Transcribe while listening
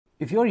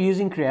If you're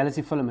using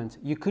Creality Filament,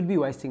 you could be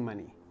wasting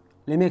money.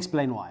 Let me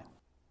explain why.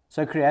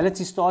 So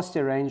Creality starts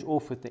their range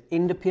off with the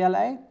Ender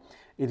PLA.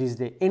 It is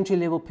the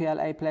entry-level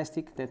PLA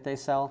plastic that they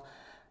sell.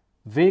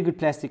 Very good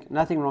plastic,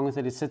 nothing wrong with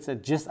it. It sits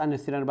at just under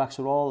 $300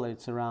 a roll.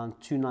 It's around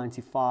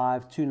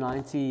 $295,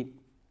 $290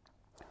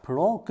 per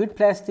roll. Good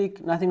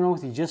plastic, nothing wrong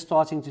with it. Just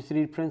starting to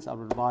 3D print, I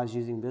would advise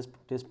using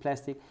this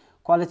plastic.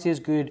 Quality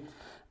is good,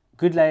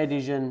 good layer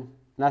adhesion,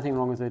 nothing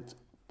wrong with it.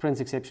 Prints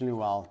exceptionally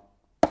well,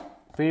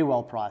 very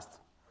well priced,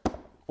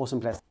 awesome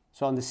plastic.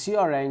 So on the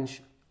CR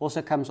range,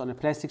 also comes on a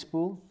plastic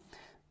spool.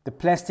 The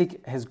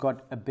plastic has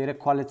got a better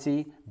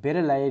quality,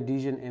 better layer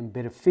adhesion and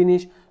better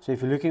finish. So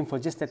if you're looking for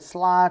just that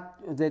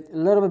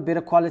little bit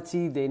better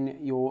quality than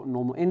your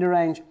normal Ender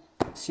range,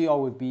 CR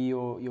would be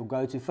your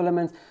go-to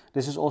filament.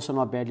 This is also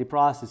not badly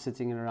priced. It's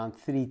sitting at around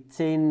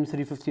 $310,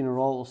 $315 a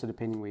roll, also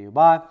depending where you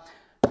buy.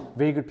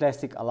 Very good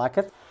plastic, I like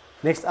it.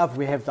 Next up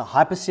we have the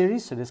Hyper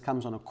series. So this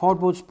comes on a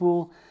cardboard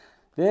spool.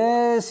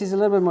 This is a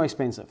little bit more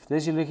expensive.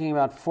 This you're looking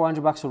about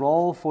 $400 a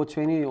roll,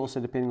 $420, also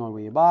depending on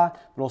where you buy.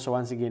 But also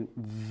once again,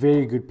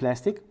 very good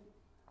plastic.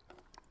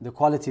 The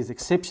quality is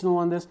exceptional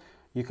on this.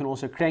 You can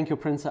also crank your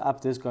printer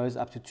up. This goes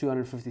up to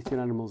 250,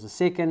 300 mils a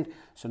second.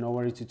 So no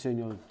worry to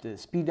turn the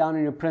speed down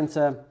on your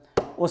printer.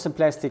 Awesome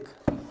plastic,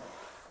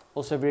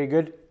 also very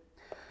good.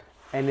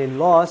 And then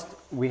last,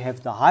 we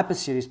have the Hyper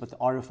series, but the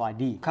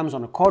RFID. Comes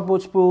on a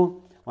cardboard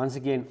spool. Once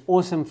again,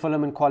 awesome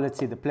filament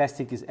quality. The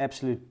plastic is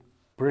absolute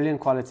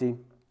brilliant quality.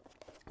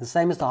 The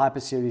same as the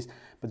Hyper series,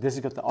 but this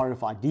has got the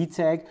RFID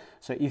tag.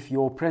 So if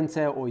your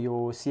printer or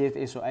your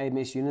CFS or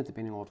AMS unit,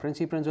 depending on what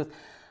printer you print with,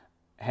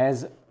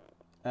 has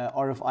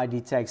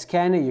RFID tag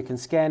scanner, you can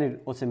scan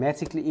it,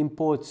 automatically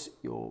imports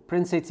your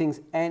print settings,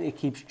 and it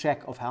keeps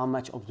track of how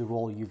much of the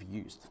roll you've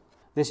used.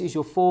 This is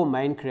your 4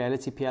 main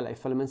Creality PLA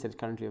filaments that are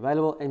currently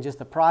available, and just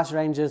the price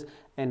ranges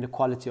and the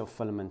quality of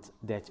filament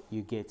that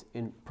you get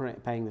in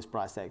paying this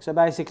price tag. So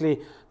basically,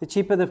 the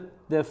cheaper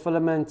the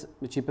filament,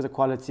 the cheaper the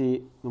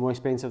quality, the more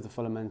expensive the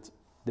filament,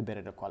 the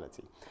better the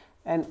quality.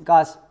 And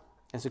guys,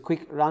 as a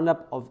quick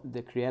roundup of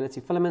the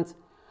Creality filament,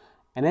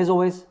 and as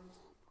always,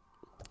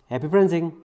 happy printing!